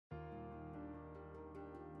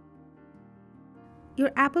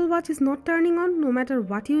your Apple Watch is not turning on no matter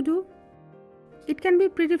what you do? It can be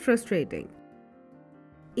pretty frustrating.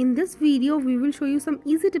 In this video, we will show you some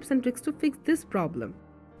easy tips and tricks to fix this problem.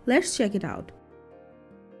 Let's check it out.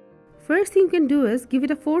 First thing you can do is give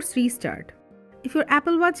it a forced restart. If your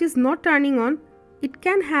Apple Watch is not turning on, it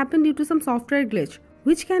can happen due to some software glitch,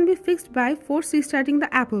 which can be fixed by force restarting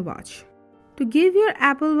the Apple Watch. To give your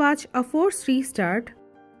Apple Watch a forced restart,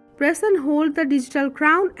 press and hold the digital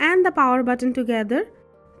crown and the power button together.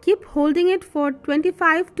 Keep holding it for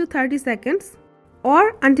 25 to 30 seconds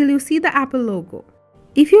or until you see the Apple logo.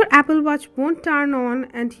 If your Apple Watch won't turn on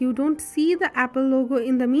and you don't see the Apple logo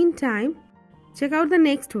in the meantime, check out the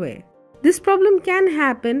next way. This problem can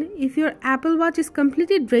happen if your Apple Watch is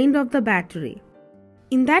completely drained of the battery.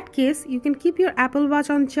 In that case, you can keep your Apple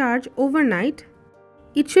Watch on charge overnight.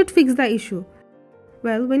 It should fix the issue.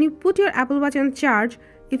 Well, when you put your Apple Watch on charge,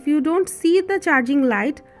 if you don't see the charging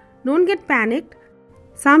light, don't get panicked.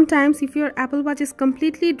 Sometimes if your Apple Watch is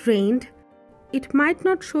completely drained, it might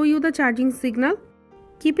not show you the charging signal.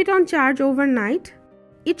 Keep it on charge overnight.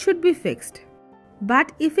 It should be fixed.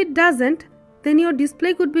 But if it doesn't, then your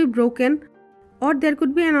display could be broken or there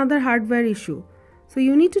could be another hardware issue. So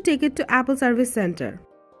you need to take it to Apple Service Center.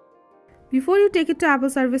 Before you take it to Apple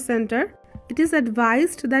Service Center, it is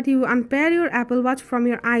advised that you unpair your Apple Watch from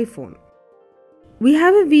your iPhone. We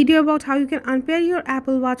have a video about how you can unpair your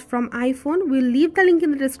Apple Watch from iPhone. We'll leave the link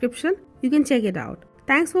in the description. You can check it out.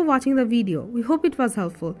 Thanks for watching the video. We hope it was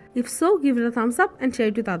helpful. If so, give it a thumbs up and share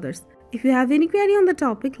it with others. If you have any query on the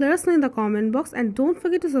topic, let us know in the comment box and don't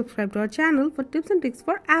forget to subscribe to our channel for tips and tricks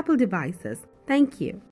for Apple devices. Thank you.